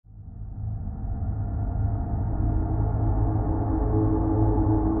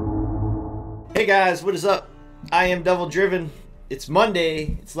Hey guys, what is up? I am Devildriven. It's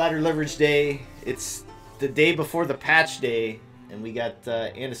Monday. It's ladder leverage day. It's the day before the patch day, and we got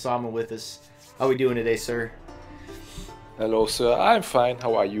Andasama with us. How we doing today, sir? Hello, sir. I'm fine.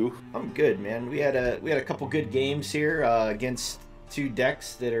 How are you? I'm good, man. We had a couple good games here against two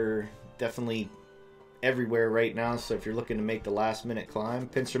decks that are definitely everywhere right now. So if you're looking to make the last minute climb,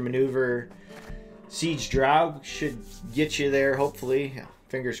 Pincer maneuver, Siege Drow should get you there. Hopefully,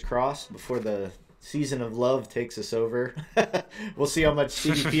 fingers crossed before the season of love takes us over. We'll see how much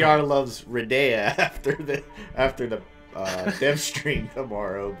CDPR loves Redea after the dev stream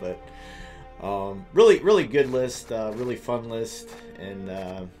tomorrow. But really good list, really fun list,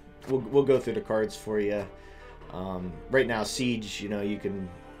 and we'll go through the cards for you. Right now, Siege, you can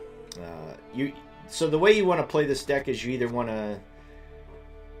so the way you want to play this deck is you either want to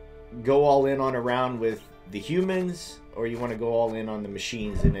go all in on a round with the humans, or you want to go all in on the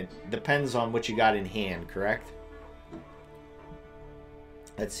machines, and it depends on what you got in hand, correct?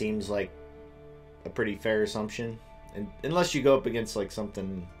 That seems like a pretty fair assumption, and unless you go up against like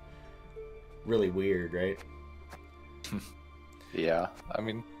something really weird, right? Yeah, I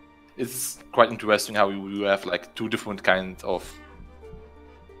mean, it's quite interesting how you have like two different kinds of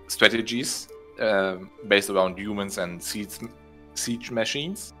strategies based around humans and siege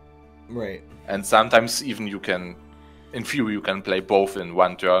machines. Right. And sometimes even you can, in theory, you can play both in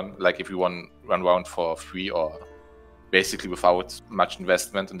one turn, like if you want run around for free or basically without much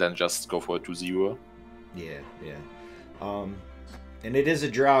investment and then just go for a 2-0. Yeah. And it is a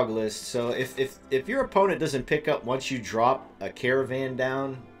Draug list, so if your opponent doesn't pick up once you drop a caravan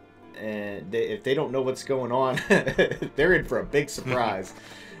down, and if they don't know what's going on, they're in for a big surprise.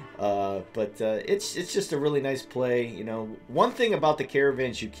 But it's just a really nice play. One thing about the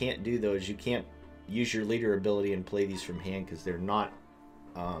caravans you can't do, though, is you can't use your leader ability and play these from hand because they're not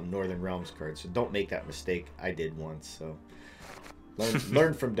Northern Realms cards. So don't make that mistake. I did once. So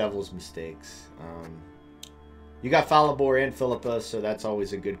learn from Devil's mistakes. You got Falibor and Philippa, so that's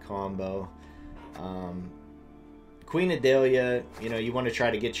always a good combo. Queen Adalia, you want to try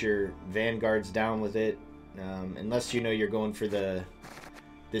to get your vanguards down with it, unless you're going for the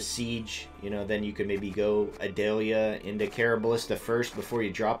siege, then you can maybe go Adalia into Carabalista first before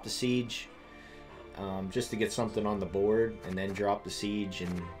you drop the siege, just to get something on the board, and then drop the siege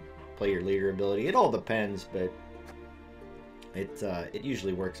and play your leader ability. It all depends, but it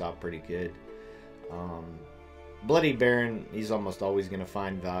usually works out pretty good. Bloody Baron, he's almost always going to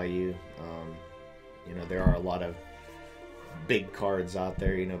find value. There are a lot of big cards out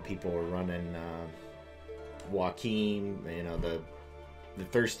there. People are running Joaquin, the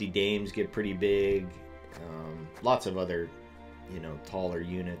Thirsty Dames get pretty big. Lots of other, taller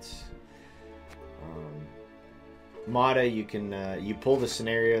units. Mata, you can you pull the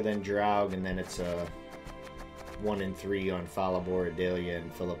scenario, then Draug, and then it's a 1 and 3 on Falibor, Adalia,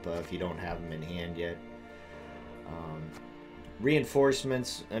 and Philippa if you don't have them in hand yet.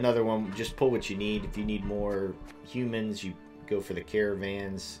 Reinforcements, another one. Just pull what you need. If you need more humans, you go for the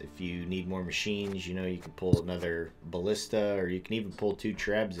caravans. If you need more machines, you can pull another ballista, or you can even pull 2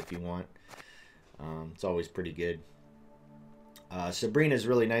 trebs if you want. It's always pretty good. Sabrina's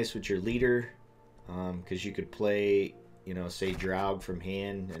really nice with your leader, because you could play, say Draug from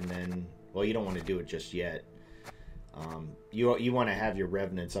hand, and then, well, you don't want to do it just yet. You want to have your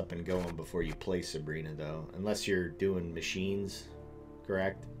revenants up and going before you play Sabrina, though, unless you're doing machines,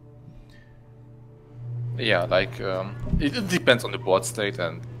 correct? Yeah, like it depends on the board state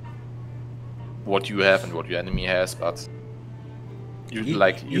and what you have and what your enemy has, but you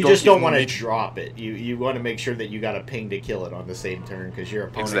just don't want to drop it. You want to make sure that you got a ping to kill it on the same turn, because your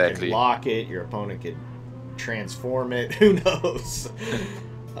opponent can lock it, your opponent can transform it. Who knows?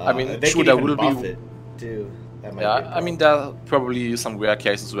 I mean, they sure, can there even will buff be. it too. Yeah, I mean, there are probably some rare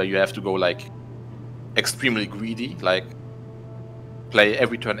cases where you have to go like extremely greedy, like play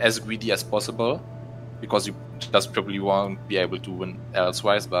every turn as greedy as possible, because you just probably won't be able to win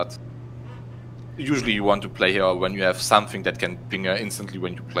elsewise. But usually you want to play her when you have something that can ping her instantly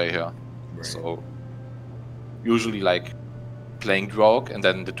when you play her. Right. So usually like playing Draug, and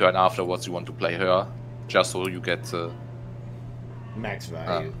then the turn afterwards you want to play her, just so you get max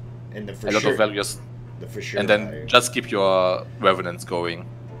value and a lot of values. And then value. Just keep your revenants going.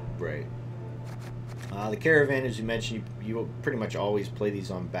 Right. The caravan, as you mentioned, you pretty much always play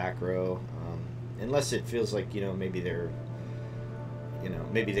these on back row, unless it feels like maybe they're,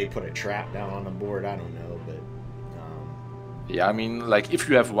 maybe they put a trap down on the board. I don't know, but yeah, I mean, like if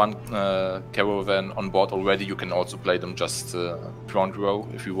you have one caravan on board already, you can also play them just front row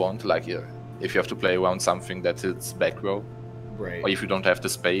if you want. Like if you have to play around something that hits back row. Right. Or if you don't have the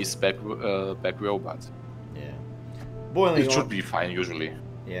space, back row, but Yeah. Boiling it oil should be fine usually.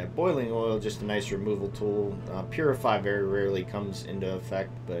 Yeah, boiling oil, just a nice removal tool. Purify very rarely comes into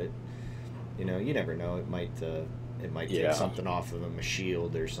effect, but you know, you never know. It might take something off of them, a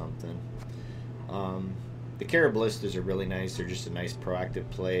shield or something. The Caraballistas are really nice. They're just a nice proactive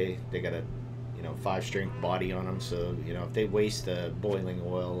play. They got a 5-strength body on them, so if they waste a boiling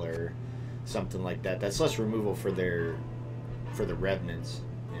oil or something like that, that's less removal for the revenants.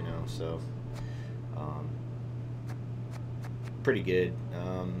 So pretty good.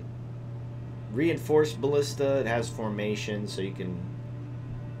 Reinforced ballista, it has formation, so you can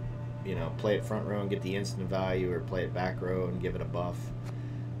play it front row and get the instant value, or play it back row and give it a buff.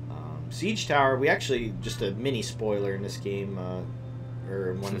 Siege Tower, we actually, just a mini spoiler in this game,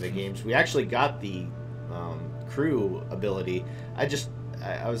 or in one of the games, we actually got the crew ability. I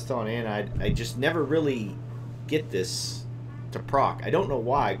was telling Anna, I just never really get this to proc. I don't know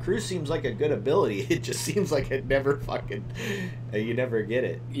why. Crew seems like a good ability. It just seems like it never fucking, you never get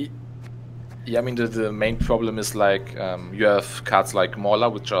it. Yeah, I mean, the main problem is like you have cards like Mauler,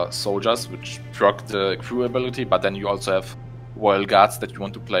 which are soldiers, which proc the crew ability, but then you also have Royal Guards that you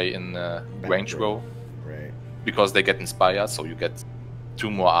want to play in range row. Right. Because they get inspired, so you get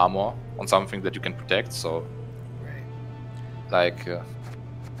 2 more armor on something that you can protect, so... Right. Like,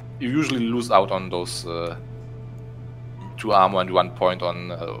 you usually lose out on those 2 armor and 1 point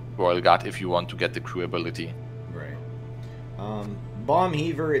on Royal Guard if you want to get the crew ability. Right. Bomb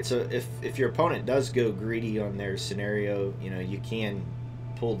Heaver, if your opponent does go greedy on their scenario, you can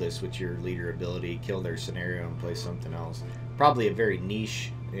pull this with your leader ability, kill their scenario and play something else. Probably a very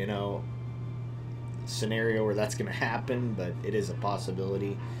niche, scenario where that's going to happen, but it is a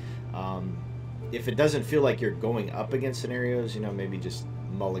possibility. If it doesn't feel like you're going up against scenarios, maybe just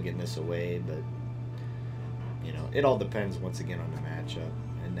mulligan this away, but it all depends once again on the matchup.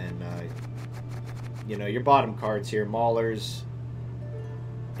 And then your bottom cards here: Maulers,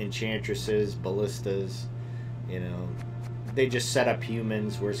 Enchantresses, Ballistas, they just set up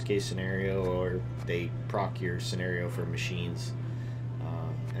humans, worst case scenario, or they proc your scenario for machines.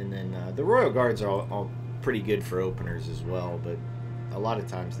 And then the Royal Guards are all pretty good for openers as well, but a lot of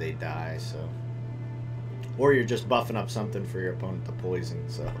times they die, so... Or you're just buffing up something for your opponent to poison,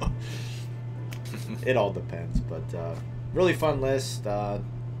 so... It all depends, but really fun list.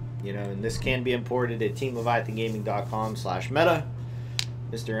 And this can be imported at teamleviathangamingtlg.com/meta.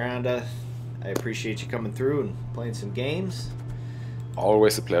 Mr. Anda, I appreciate you coming through and playing some games.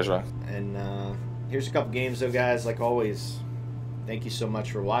 Always a pleasure. And here's a couple games, though, guys. Like always, thank you so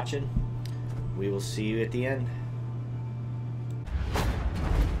much for watching. We will see you at the end.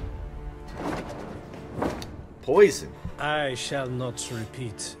 Poison. I shall not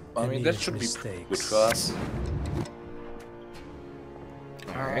repeat. I mean, that should mistakes. be good for us.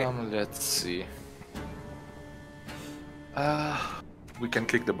 Alright. Let's see. We can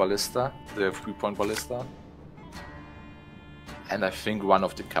click the ballista, the 3-point ballista. And I think one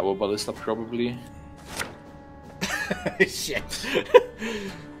of the cover ballista, probably. Shit.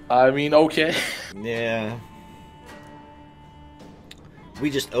 I mean, okay. Yeah. We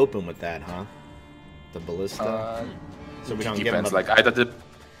just open with that, huh? The ballista. So we don't give them depends, a... like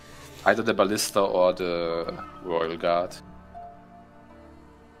either the ballista or the Royal Guard.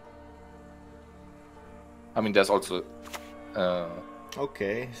 I mean, there's also...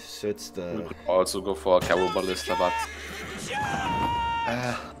 Okay, so it's we the... could also go for a Cabo Ballista, but...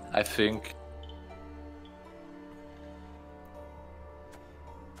 I think...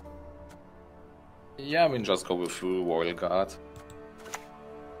 Yeah, I mean, just go with Royal Guard.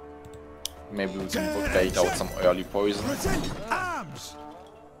 Maybe we can bait out some early poison.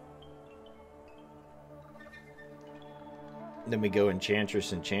 Then we go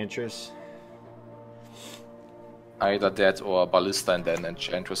Enchantress. Either that or Ballista and then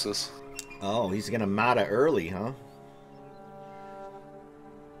Enchantresses. Oh, he's gonna Mata early, huh?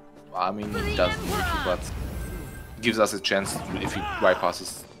 I mean, it doesn't need to, but gives us a chance to, if he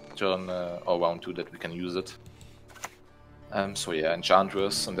bypasses turn or round 2, that we can use it. So yeah,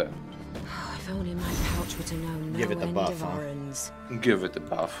 Enchantress, and then If only my pouch were to know no Give it the end buff, of huh? errands. give it a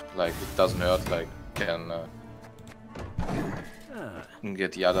buff. Like, it doesn't hurt, like, can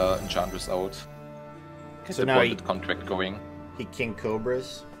get the other Enchantress out. Get So the now bonded contract going. He King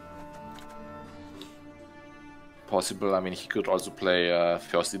Cobras. Possible, I mean, he could also play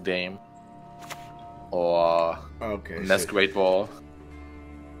Thirsty Dame. Or Okay. Nest Great Wall.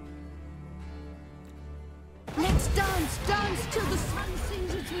 Let's dance, dance till the sun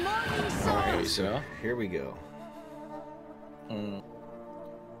sings its morning song. Okay, so... Here we go.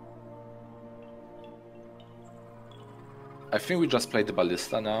 I think we just play the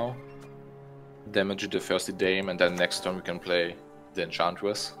Ballista now. Damage the thirsty dame, and then next turn we can play the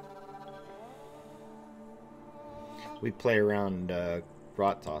Enchantress. We play around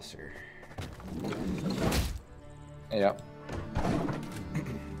Rot Tosser. Yeah.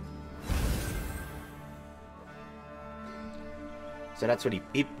 So that's what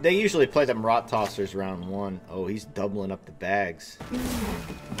they usually play them Rot Tossers round 1. Oh, he's doubling up the bags.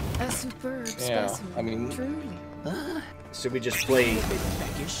 A superb Yeah, specimen. I mean... Truly. So we just play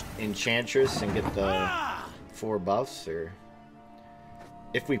Enchantress and get the 4 buffs, or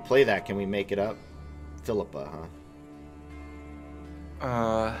if we play that, can we make it up? Philippa,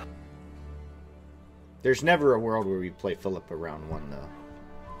 huh? There's never a world where we play Philippa round 1, though.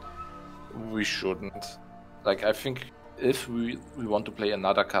 We shouldn't. Like, I think if we want to play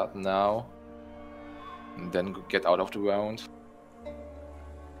another card now, and then get out of the round.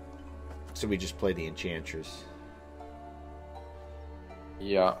 So we just play the Enchantress.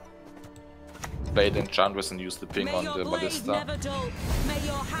 Yeah. Play the Enchantress and use the ping on the Ballista. Never dull. May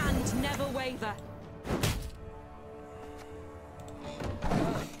your hand never waver.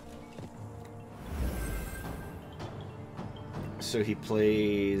 So he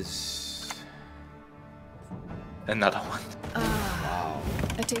plays... Another one. Wow.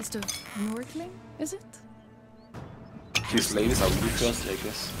 A taste of Northling, is it? His ladies are really thirsty, I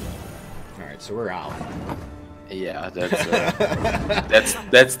guess. Alright, so we're out. Yeah,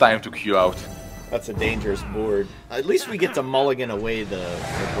 that's time to queue out. That's a dangerous board. At least we get to mulligan away the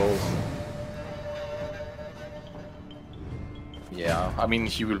gold. Yeah, I mean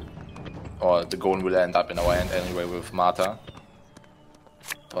he will, or the golem will end up in our hand anyway with Marta.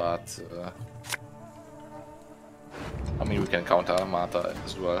 But I mean we can counter Marta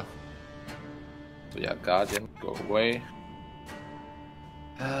as well. So yeah, Guardian, go away.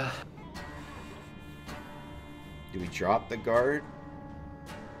 Do we drop the guard?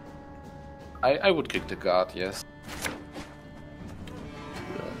 I would kick the guard, yes.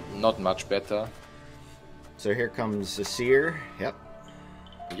 Not much better. So here comes the Seer. Yep.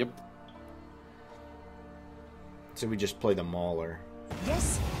 Yep. So we just play the Mauler.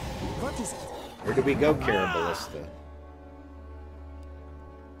 Yes. What is it? Or do we go Caraballista?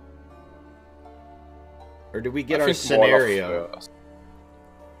 Or do we get I our think Mauler scenario? first.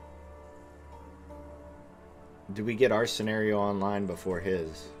 Do we get our scenario online before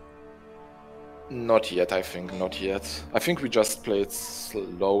his? Not yet, I think, not yet. I think we just play it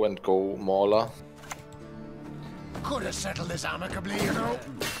slow and go Mauler. Could have settled this amicably, you know.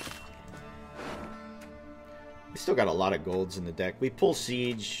 We still got a lot of golds in the deck. We pull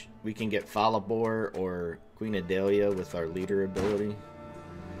Siege, we can get Falibor or Queen Adelia with our leader ability.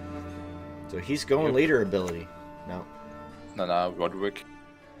 So he's going leader ability. No. No, Roderick.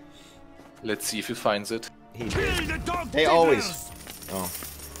 Let's see if he finds it. He did. They always... Oh.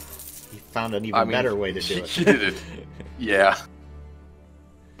 He found an even better way to do it. He did it. Yeah.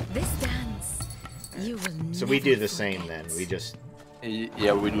 This dance, you will So we do never the same forget. then. We just...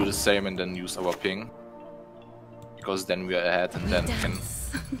 Yeah, we do the same and then use our ping. Because then we are ahead and then can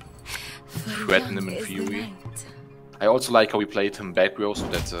threaten him in fury. I also like how we played him back row so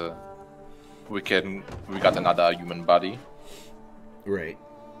that we got another human body. Right.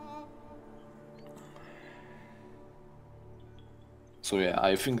 So yeah,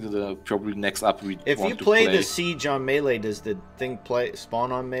 I think the probably next up we If want you to play the Siege on melee, does the thing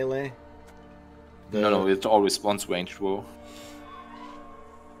spawn on melee? No, it always spawns range row.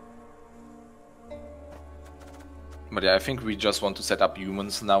 But yeah, I think we just want to set up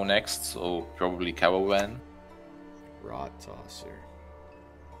humans now next, so probably Caravan. Rot Tosser.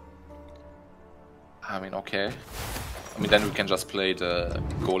 I mean, okay. I mean, then we can just play the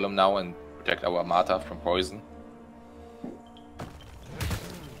Golem now and protect our Marta from poison.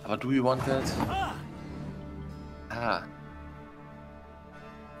 But do we want that? Ah.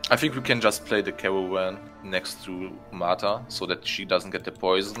 I think we can just play the Caravan next to Marta, so that she doesn't get the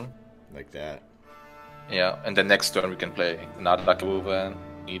poison. Like that. Yeah, and then next turn we can play another Caravan,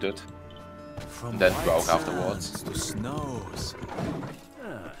 needed. And then Brauk afterwards. To snows.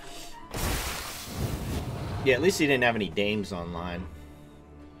 Yeah, at least he didn't have any dames online.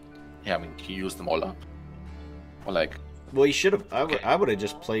 Yeah, I mean, he used them all up. Or like... Well, he should have... I would have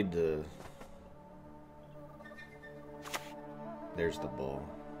just played the... There's the ball.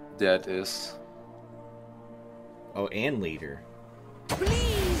 That is... Oh, and leader.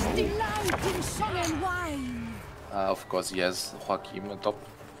 Please delight in song and wine. of course, he has Joaquin on top.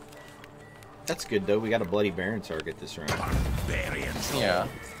 That's good, though. We got a Bloody Baron target this round. Yeah.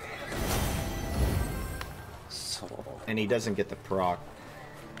 So... And he doesn't get the proc.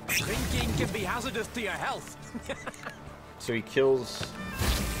 Drinking can be hazardous to your health. So he kills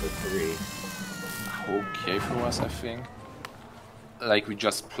the 3. Okay for us, I think. Like we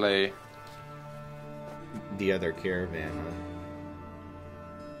just play The other caravan,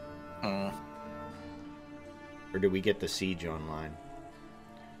 huh? Or do we get the siege online?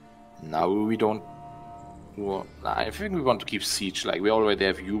 No, we don't. Well, I think we want to keep siege. Like we already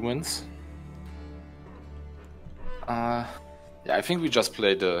have humans. Yeah, I think we just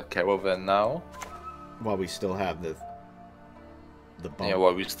play the caravan now. While we still have the bump. Yeah,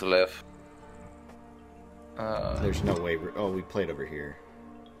 while we still have. There's no way. We played over here.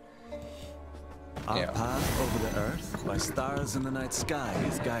 Our path over the earth by stars in the night sky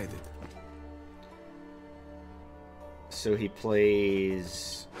is guided. So he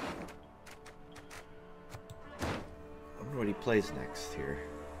plays. I wonder what he plays next here.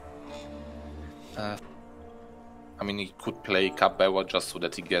 I mean, he could play Cupbearer just so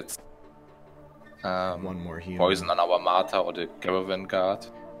that he gets one more human. poison on our Martyr or the Caravan Guard.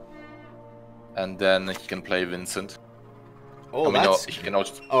 And then he can play Vincent. Oh, I mean, that's... he can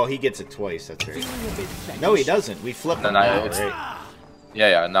also... Oh, he gets it twice, that's right. No, he doesn't. We flip him now, right?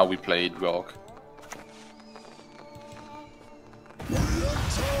 Yeah, now we play Rogue.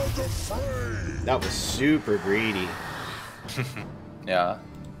 That was super greedy. Yeah.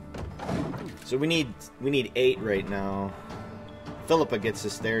 So we need 8 right now. Philippa gets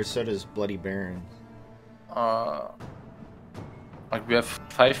us there, so does Bloody Baron. Like we have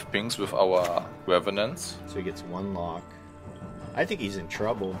 5 pings with our Revenants. So he gets 1 lock. I think he's in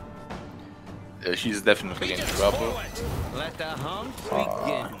trouble. He's definitely in trouble. Let the hunt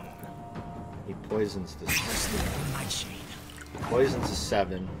begin. He poisons the... Poisons the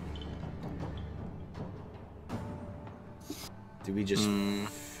 7. Do we just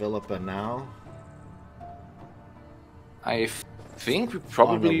Philippa now? I think we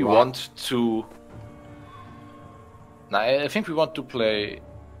probably want to... No, I think we want to play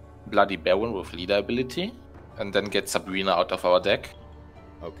Bloody Baron with leader ability and then get Sabrina out of our deck.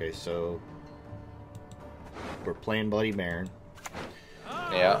 Okay, so we're playing Bloody Baron.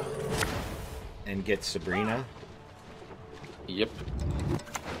 Yeah. And get Sabrina. Yep.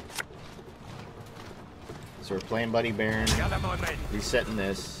 So we're playing Bloody Baron, resetting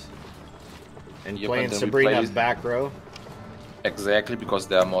this, and Yep, playing and then Sabrina we play... back row. Exactly, because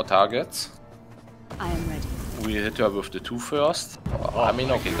there are more targets. I am ready. We hit her with the 2 first. I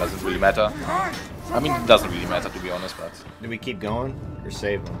mean, okay, it doesn't really matter. I mean, it doesn't really matter, to be honest, but... Do we keep going, or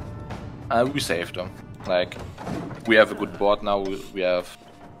save them? We saved them. Like, we have a good board now. We have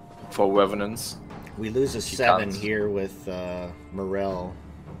 4 Revenants. We lose a She 7 can't. here with Morel.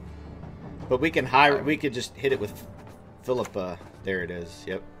 But we can we could just hit it with Philippa. There it is,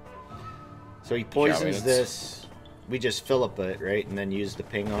 yep. So he poisons this. We just Philippa it, right? And then use the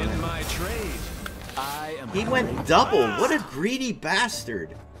ping on it. My trade. I am He went double! What a greedy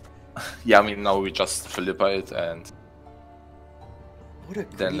bastard! Yeah, I mean, now we just Philippa it and... What a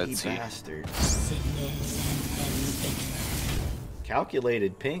Then greedy let's see. bastard.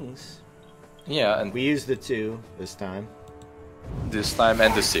 Calculated pings. Yeah, and We used the 2 this time. this time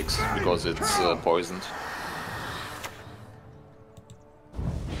and the 6, because it's poisoned.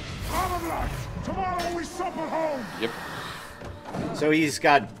 Tomorrow we supper home. Yep. So he's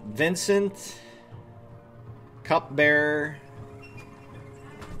got Vincent, Cupbearer,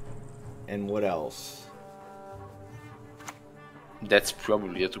 and what else? That's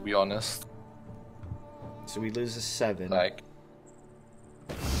probably it, to be honest. So we lose a 7. Like...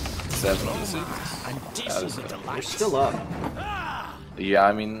 7 or 6. We're still up. Yeah,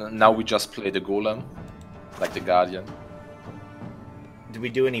 I mean, now we just play the Golem. Like the Guardian. Do we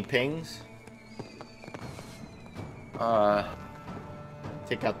do any pings?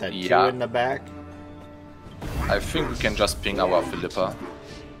 Take out that 2 yeah. in the back. I think we can just ping our Philippa.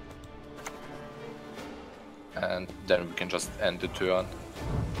 And then we can just end the turn.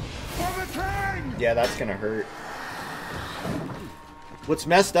 Yeah, that's gonna hurt. What's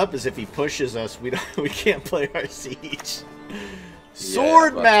messed up is if he pushes us, we can't play our siege.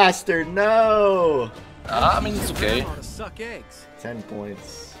 Swordmaster, no! I mean, it's okay. Suck eggs. 10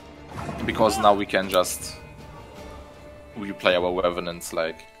 points. Because now we can just... We play our Revenants,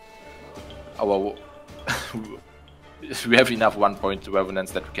 like... Our... we have enough 1 point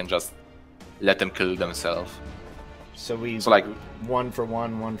Revenants that we can just let them kill themselves. So we... So like... 1 for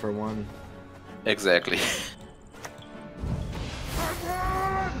 1, 1 for 1. Exactly.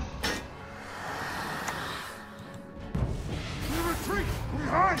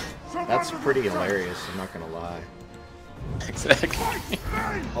 That's pretty hilarious, I'm not gonna lie. Exactly.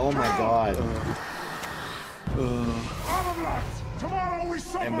 Oh my god.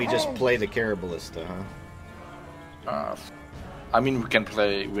 And we just play the Carabalista, huh? I mean, we can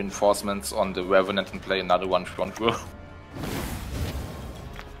play reinforcements on the Revenant and play another one front row.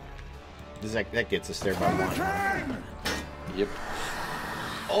 That gets us there by one. Yep.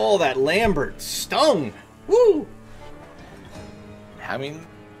 Oh, that Lambert stung! Woo! I mean,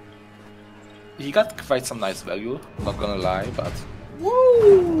 he got quite some nice value, not gonna lie, but...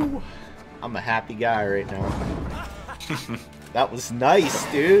 Woo! I'm a happy guy right now. That was nice,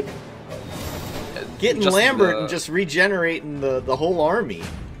 dude. Getting just Lambert and just regenerating the whole army.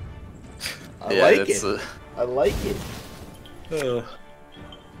 I like it. I like it.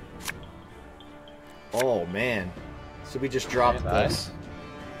 Oh man. So we just dropped nice.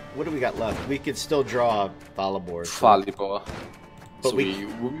 What do we got left? We could still draw Falibor. Falibor. But So we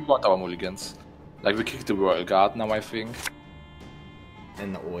want our mulligans. Like we kicked the Royal Guard now, I think.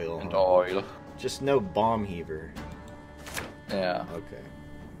 And the oil. And oil. Just no bomb heaver. Yeah. Okay.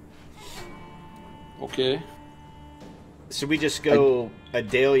 Okay. So we just go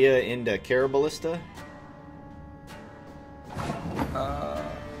Adalia into Carabalista?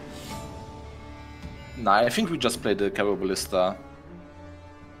 Nah, I think we just play the Carabalista.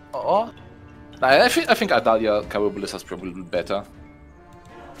 Oh. Nah, I think Adalia Carabalista is probably better.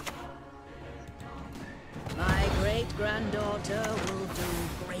 My great-granddaughter will do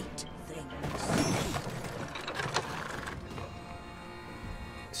great things.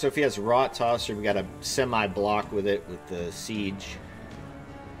 So if he has Rot Tosser, we got a semi-block with it with the Siege.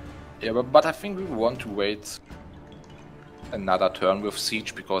 Yeah, but I think we want to wait another turn with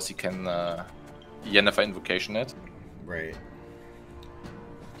Siege because he can Yennefer Invocation it. Right.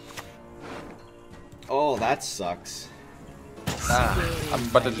 Oh, that sucks.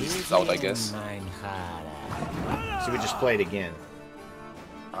 But at least it's out, I guess. So we just play it again.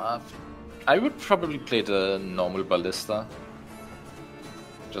 I would probably play the normal Ballista.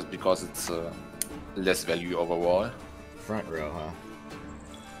 Just because it's less value overall. Front row,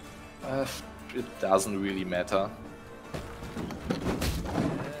 huh? It doesn't really matter.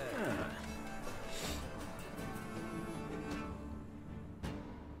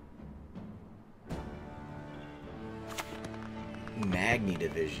 Magni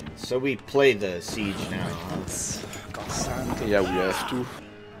Division. So we play the Siege now, huh? Yeah, we have to.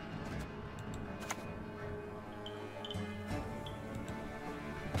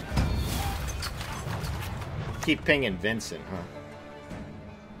 Keep pinging Vincent,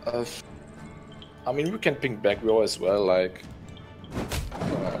 huh? I mean, we can ping back row as well, like...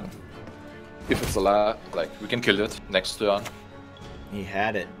 if it's alive, like, we can kill it next turn. He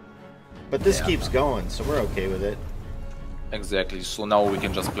had it. But this keeps going, so we're okay with it. Exactly, so now we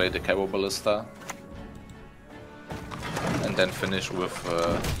can just play the Cabo Ballista. And then finish with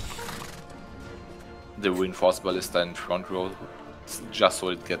the Reinforced Ballista in front row, just so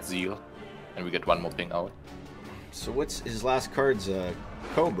it gets Zeal. And we get one more ping out. So what's his last card's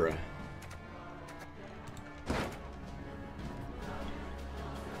Cobra?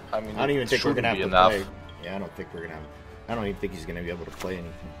 I mean, I don't even think we're gonna have to enough. play. Yeah, I don't think we're gonna have. I don't even think he's gonna be able to play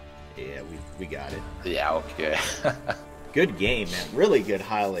anything. Yeah, we got it. Yeah, okay. Good game, man. Really good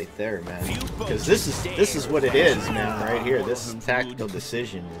highlight there, man. Because this is what it is, man. Right here, this tactical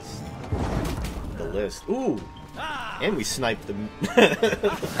decision is the list. Ooh, and we sniped the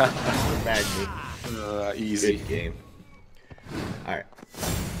Magni. Easy. Good game. All right,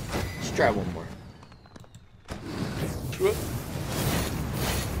 let's try one more. Sure.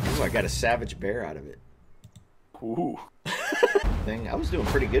 Ooh, I got a Savage Bear out of it. Ooh. Thing. I was doing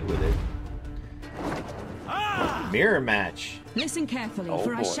pretty good with it. Mirror match. Listen carefully,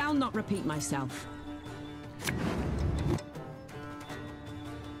 for I shall not repeat myself.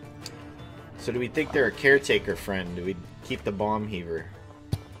 So do we think they're a caretaker friend? Do we keep the bomb heaver?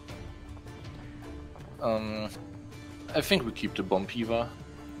 I think we keep the bomb heaver.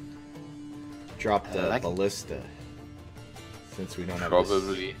 Drop the ballista. Since we don't have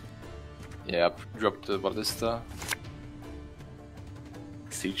Probably. Yeah, drop the ballista.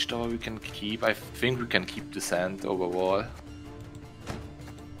 Siege tower we can keep. I think we can keep the sand overall.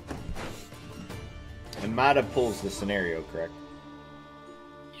 And Mata pulls the scenario, correct?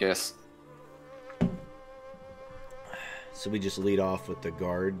 Yes. So we just lead off with the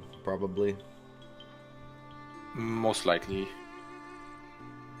guard, probably. Most likely.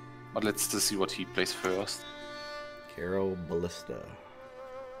 But let's just see what he plays first. Carol Ballista.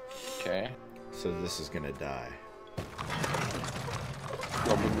 Okay. So this is gonna die.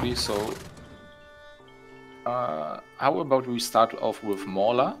 Probably, so... how about we start off with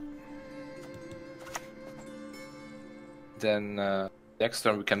Mauler? Then next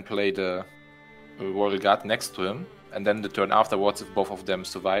turn we can play the Royal Guard next to him. And then the turn afterwards, if both of them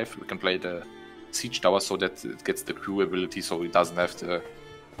survive, we can play the siege tower so that it gets the crew ability, so it doesn't have the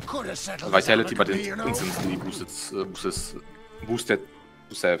Could have settled vitality, this but it amicably, you know. instantly boosted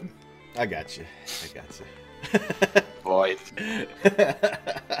to 7. I got you. Boy.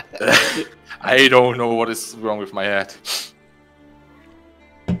 I don't know what is wrong with my head.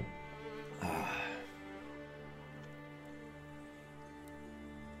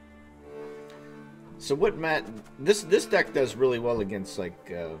 So what, Matt? This deck does really well against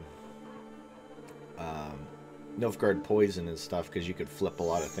like Nilfgaard Poison and stuff because you could flip a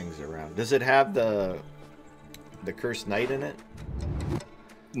lot of things around. Does it have the Cursed Knight in it?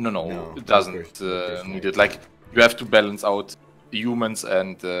 No, it doesn't need it. Like, you have to balance out humans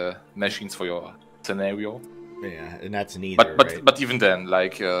and machines for your scenario. Yeah, and that's neither, right? But even then,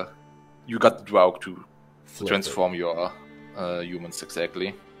 like, you got the Draug to Flip transform your humans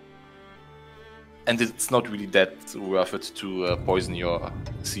exactly. And it's not really that worth it to poison your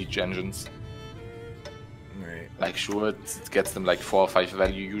siege engines. Right. Like, sure, it gets them like 4 or 5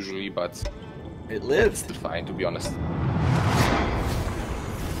 value usually, but it lives. Still fine, to be honest.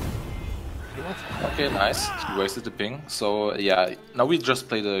 Okay, nice. He wasted the ping. So yeah, now we just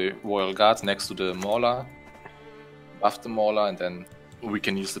play the Royal Guard next to the Mauler, buff the Mauler, and then we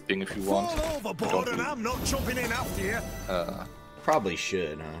can use the ping if you want. Overboard, and I'm not jumping in after you. Probably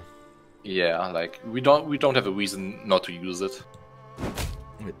should, huh? Yeah, like we don't have a reason not to use it.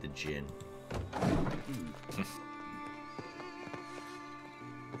 With the Jin.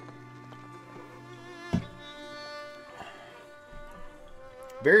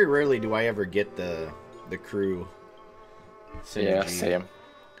 Very rarely do I ever get the crew synergy. Yeah, same.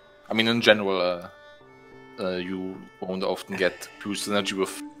 I mean, in general, you won't often get crew synergy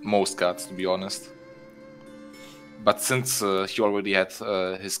with most cards, to be honest. But since he already had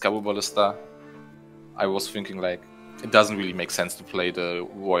his Cabo Ballista, I was thinking like it doesn't really make sense to play the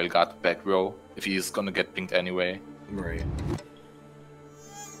Royal Guard back row if he is gonna get pinged anyway. Right.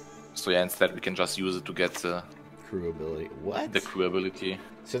 So yeah, instead we can just use it to get the crew ability. What? The crew ability.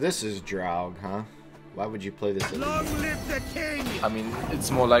 So this is Draug, huh? Why would you play this? Long live the king! I mean,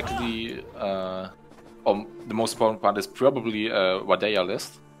 it's more likely. Or the most important part is probably Wadea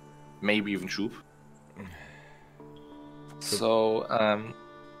list, maybe even Troop. So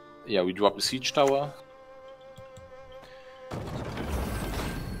yeah, we drop the siege tower.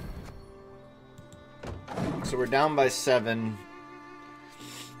 So we're down by 7,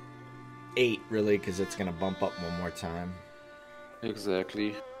 8 really, because it's gonna bump up one more time.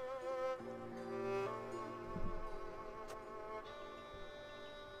 Exactly.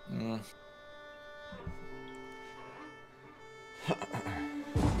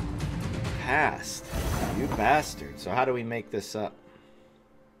 Passed. You bastard. So how do we make this up?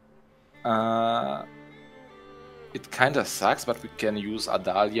 It kinda sucks, but we can use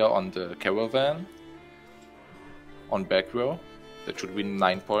Adalia on the caravan. On back row. That should win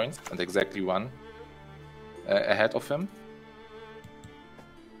 9 points and exactly 1 ahead of him.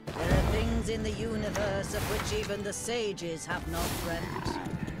 There are things in the universe of which even the sages have not dreamt.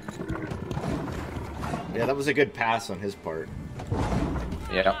 Yeah, that was a good pass on his part.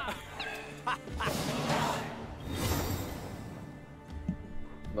 Yeah.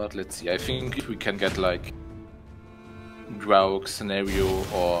 But let's see, I think if we can get like Draug, Scenario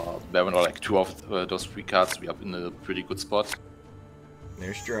or Baron or like 2 of those 3 cards, we are in a pretty good spot.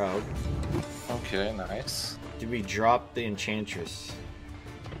 There's Draug. Okay, nice. Do we drop the Enchantress?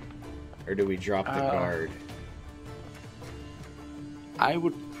 Or do we drop the guard? I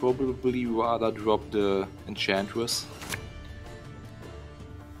would probably rather drop the Enchantress.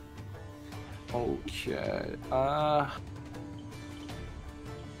 Okay.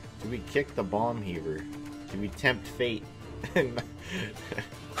 Do we kick the Bomb Heaver? Do we tempt fate?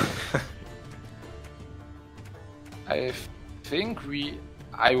 I think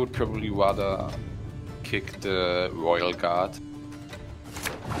I would probably rather kick the Royal Guard.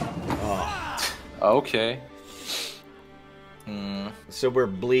 Oh. Okay. So we're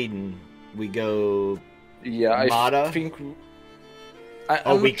bleeding. We go. Yeah, Mata? I think.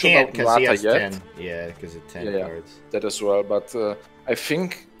 We can't because he has yet. 10. Yeah, because of 10 Yeah, cards. that as well. But I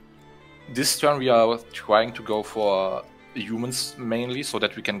think this turn we are trying to go for humans mainly, so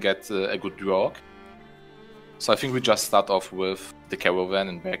that we can get a good Draug. So I think we just start off with the caravan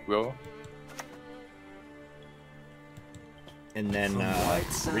and back row. And then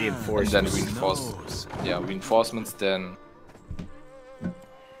reinforcements. And then reinforcements, then...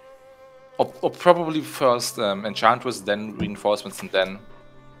 Or probably first Enchantress, then reinforcements, and then...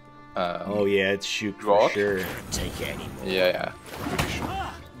 oh yeah, it's shoot Draug. for sure. Take any. Yeah. Pretty sure.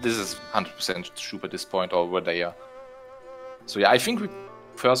 This is 100% Troop at this point, or where they are. So yeah, I think we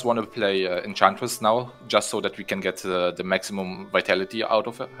first want to play Enchantress now, just so that we can get the maximum vitality out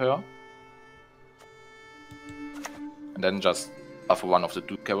of her. And then just after one of the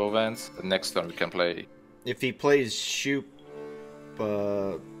 2 caravans, the next turn we can play. If he plays Shoop,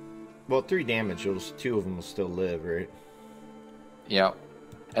 well, 3 damage, 2 of them will still live, right? Yeah.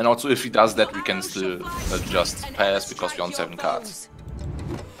 And also if he does that, we can still just pass because we're on 7 cards.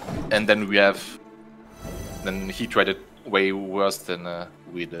 And then we have... Then he traded way worse than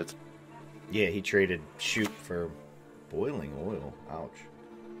we did. Yeah, he traded Shoop for boiling oil. Ouch.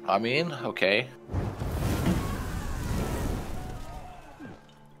 I mean, okay.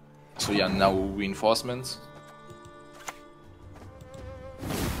 So yeah, now reinforcements.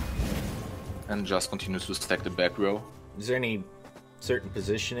 And just continue to stack the back row. Is there any certain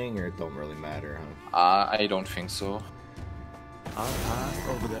positioning, or it don't really matter, huh? I don't think so. Our path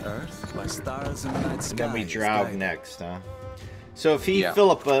over the earth by stars in the night sky. And then we Draug next, huh? So if he Yeah.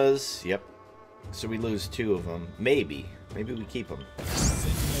 Philippas, yep. So we lose 2 of them. Maybe we keep them.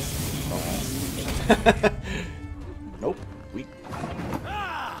 Nope. We.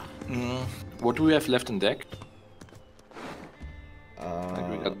 What do we have left in deck?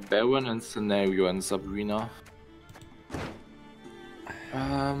 We got Baron and Scenario and Sabrina.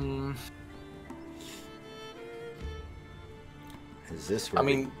 Is this where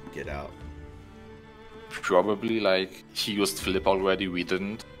we get out? Probably, like, he used Flip already, we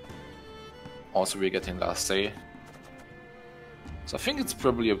didn't. Also, we're getting last say. So I think it's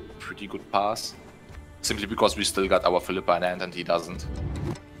probably a pretty good pass. Simply because we still got our Philippa in hand and he doesn't.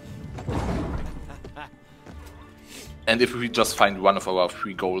 And if we just find one of our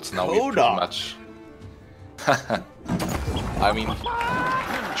 3 goals now, we're pretty much... I mean,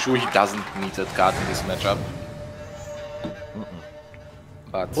 sure he doesn't need that card in this matchup.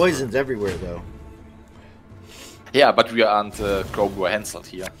 But Poison's everywhere, though. yeah, but we aren't Cobra Hansel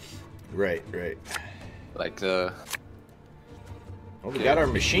here. Right, right. Like, well, we got our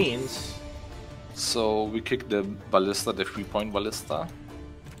machines. So we kick the ballista, the 3-point ballista.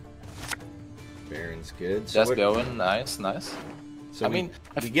 Baron's good. So that's Baron, nice, nice. So I mean,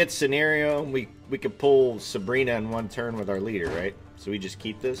 we get scenario, and we could pull Sabrina in 1 turn with our leader, right? So we just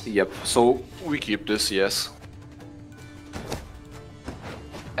keep this? Yep, so we keep this, yes.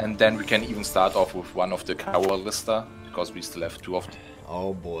 And then we can even start off with one of the Cower Lister, because we still have 2 of them.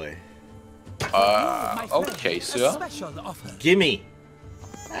 Oh boy. Okay, sir. Gimme!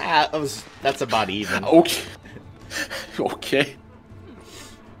 Ah, that's about even. Okay. Okay.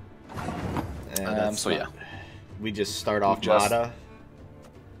 So yeah. We just start off Mata.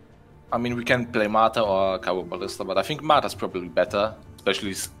 I mean, we can play Mata or Cower Ballista, but I think Mata's probably better,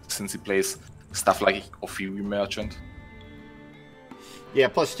 especially since he plays stuff like Ophiuri Merchant. Yeah,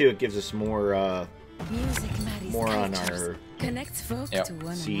 +2, it gives us more on our connects folk to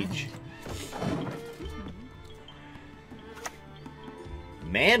one siege.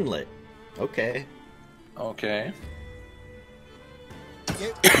 Manlet. Okay. Okay.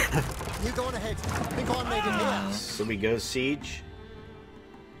 You go on ahead. Think I made it here. So we go siege.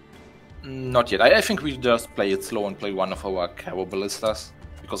 Not yet. I think we just play it slow and play one of our Cower Ballistas,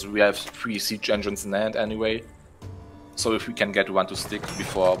 because we have 3 siege engines in hand anyway. So if we can get one to stick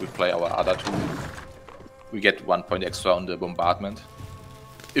before we play our other 2, we get 1 point extra on the bombardment.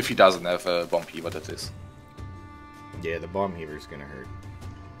 If he doesn't have a bomb heaver, that is. Yeah, the bomb heaver's gonna hurt.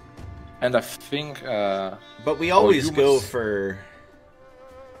 And I think... but we always go for...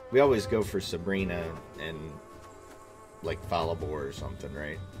 We always go for Sabrina and, like, Falibor or something,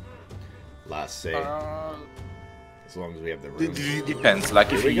 right? Last save. As long as we have the room. It depends,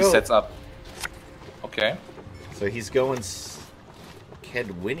 like if he sets up... Okay. So he's going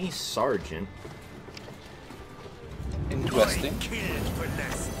Kedwini Sergeant. Interesting.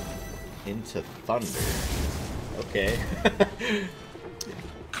 Into Thunder. Okay.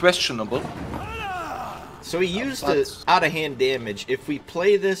 Questionable. So he used out-of-hand damage. If we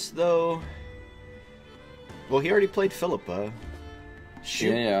play this, though... Well, he already played Philippa.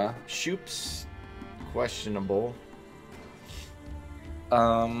 Yeah. Shoop's questionable.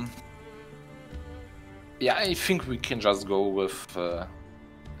 Yeah, I think we can just go with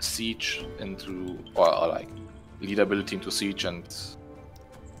Siege into... Or like, lead ability into Siege and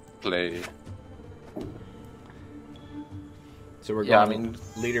play... So we're going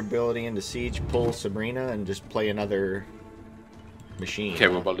leader ability into Siege, pull Sabrina, and just play another machine. Okay,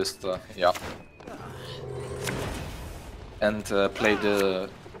 Ballista, yeah. And play the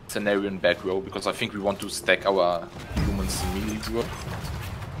Cenarian back row, because I think we want to stack our humans immediately group.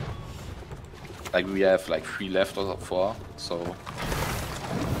 Like we have like 3 left or 4, so...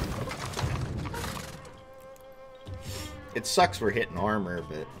 It sucks we're hitting armor,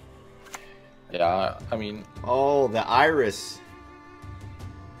 but... Yeah, I mean... Oh, the iris.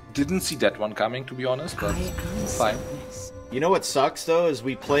 Didn't see that one coming, to be honest, but fine. You know what sucks, though, is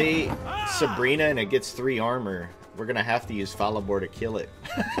we play Sabrina and it gets 3 armor. We're gonna have to use Falibor to kill it.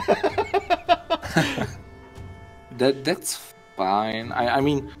 That's fine. I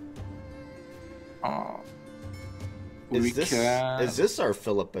mean... Is this our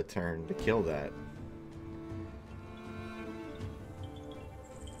Philippa turn to kill that?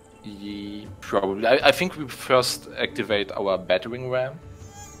 Yeah, probably. I think we first activate our battering ram.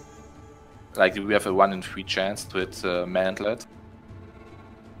 Like, we have a 1 in 3 chance to hit Mantlet.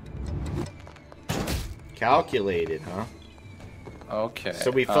 Calculated, huh? Okay.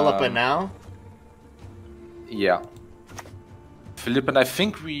 So we Philippa now? Yeah. Philippa, and I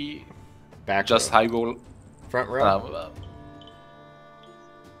think we Back just row. high roll. Front row?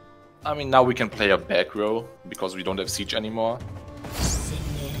 I mean, now we can play a back row because we don't have siege anymore.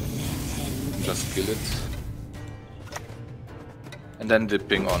 Just kill it. And then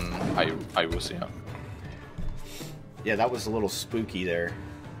dipping on Iris, yeah. Yeah, that was a little spooky there.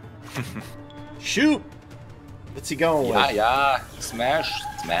 Shoot! What's he going with? Yeah.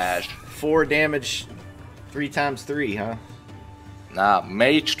 Smash. 4 damage, 3 times 3, huh? Nah,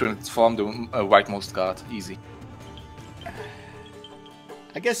 mage transform the rightmost guard. Easy.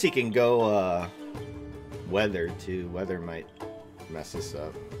 I guess he can go weather too. Weather might mess us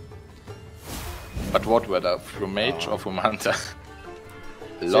up. But what weather? From mage or from hunter?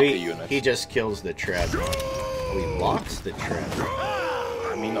 So he just kills the tread. Oh, he locks the tread.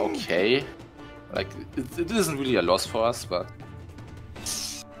 I mean, okay. Like, it isn't really a loss for us, but...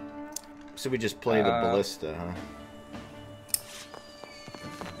 So we just play the ballista, huh?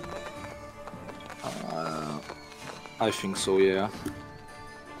 I think so, yeah.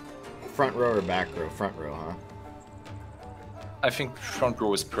 Front row or back row? Front row, huh? I think front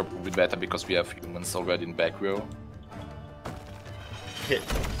row is probably better because we have humans already in back row.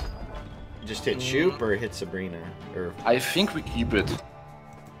 Just hit Shoop or hit Sabrina? Or I think we keep it.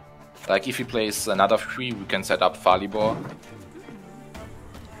 Like, if he plays another 3, we can set up Falibor.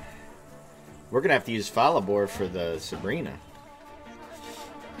 we're gonna have to use Falibor for the Sabrina.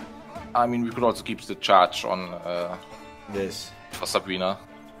 I mean, we could also keep the charge on This. for Sabrina.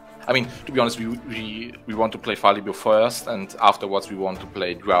 I mean, to be honest, we want to play Falibor first, and afterwards we want to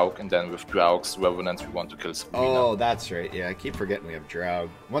play Draug, and then with Draug's Revenant we want to kill Sabrina. Oh, that's right. Yeah, I keep forgetting we have Draug.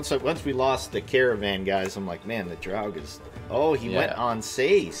 Once we lost the Caravan guys, I'm like, man, the Draug is... Oh, he went on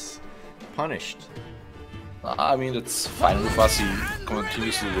Sace. Punished. I mean, it's fine with us. He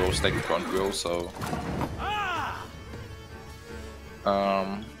continuously rows like front row, so...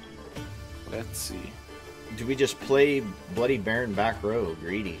 Let's see. Do we just play Bloody Baron back row,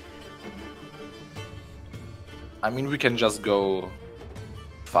 greedy? I mean, we can just go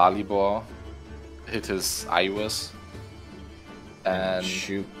Falibor, hit his Iris, and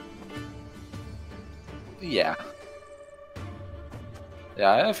shoot. Yeah.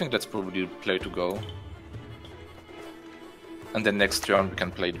 Yeah, I think that's probably the play to go. And then next turn we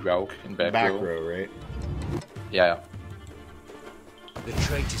can play Draug in back row. Back row, right? Yeah. The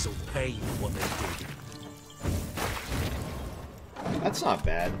traitors will pay for what they did. That's not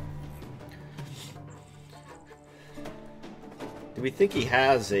bad. Do we think he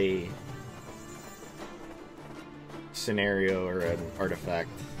has a scenario or an artifact?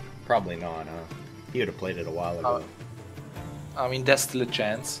 Probably not, huh? He would have played it a while ago. I mean, there's still a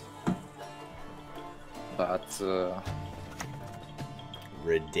chance. But...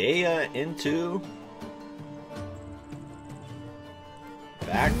 Redea into...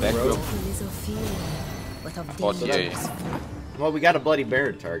 Back row. Oh, yeah. Well, we got a Bloody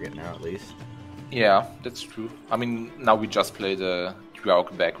Baron target now, at least. Yeah, that's true. I mean, now we just play the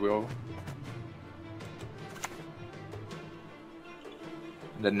Draug back row.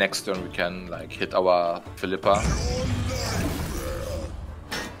 The next turn we can like hit our Philippa.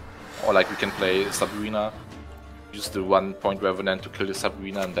 Or like we can play Sabrina. Use the 1-point Revenant to kill the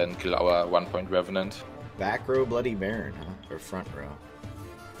Sabrina and then kill our 1-point Revenant. Back row Bloody Baron, huh? Or front row?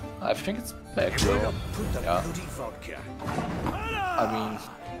 I think it's back row. Yeah. I mean,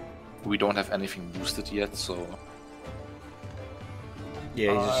 we don't have anything boosted yet, so...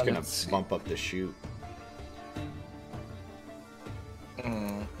 Yeah, he's just gonna bump up the shoot.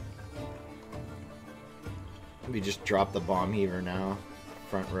 We just drop the bomb heaver now,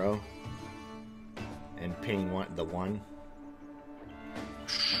 front row, and ping the one.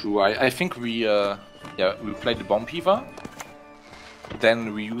 Sure, I think we play the bomb heaver.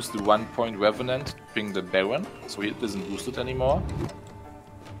 Then we use the 1-point Revenant to ping the Baron, so it isn't boosted anymore.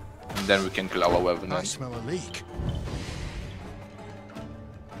 And then we can kill our Revenant. I smell a leak.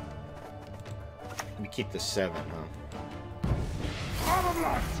 We keep the 7,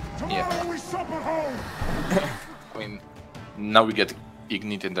 huh? Yeah. We sup at home. I mean, now we get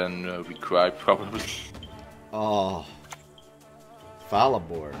Ignite and then we cry probably. Oh.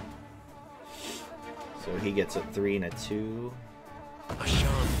 Falibor. So he gets a 3 and a 2. I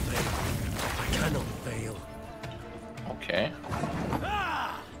shan't fail. I cannot fail. Okay.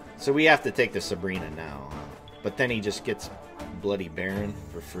 So we have to take the Sabrina now. But then he just gets Bloody Baron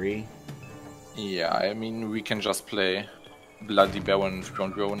for free. Yeah, I mean, we can just play Bloody Baron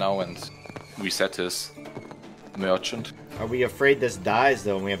front row now and reset his merchant. Are we afraid this dies,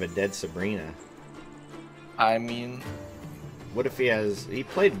 though, and we have a dead Sabrina? I mean... What if he has... He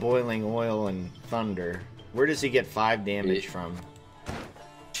played Boiling Oil and Thunder. Where does he get 5 damage from?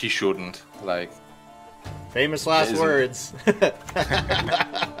 He shouldn't, like... Famous last words.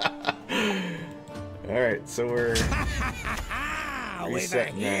 Alright, so we're... With a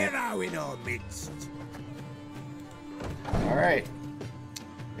resetting that. hero in our midst. Alright.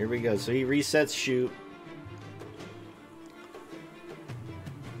 Here we go. So he resets shoot.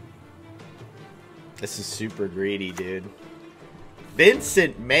 This is super greedy, dude.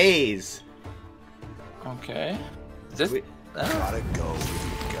 Vincent Mays. Okay. This... Gotta go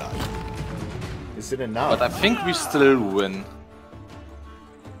with your gut. Is it enough? But I think we still win.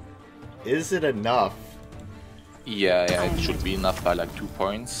 Is it enough? Yeah, it should be enough by like 2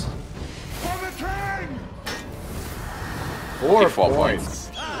 points. For the king! 4 4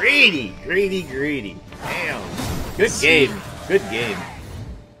 points. Greedy, greedy, greedy. Damn. Good game. Good game.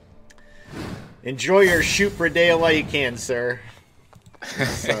 Enjoy your shoot per day while you can, sir.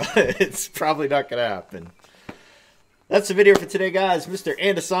 So, it's probably not going to happen. That's the video for today, guys. Mr.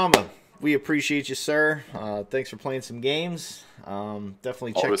 Andasama, we appreciate you, sir. Thanks for playing some games.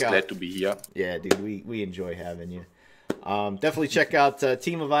 Definitely check Always out. glad to be here. Yeah, dude, we enjoy having you. Definitely check out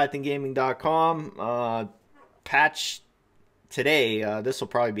teamleviathangamingtlg. Patch today. This will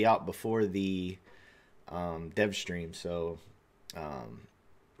probably be out before the dev stream, so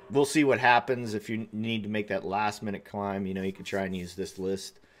we'll see what happens. If you need to make that last minute climb, you know, you can try and use this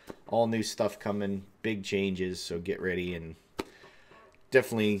list. All new stuff coming, big changes, so get ready, and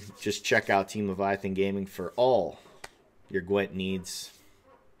definitely just check out Team Leviathan Gaming for all your Gwent needs.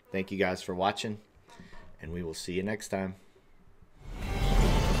 Thank you guys for watching, and we will see you next time.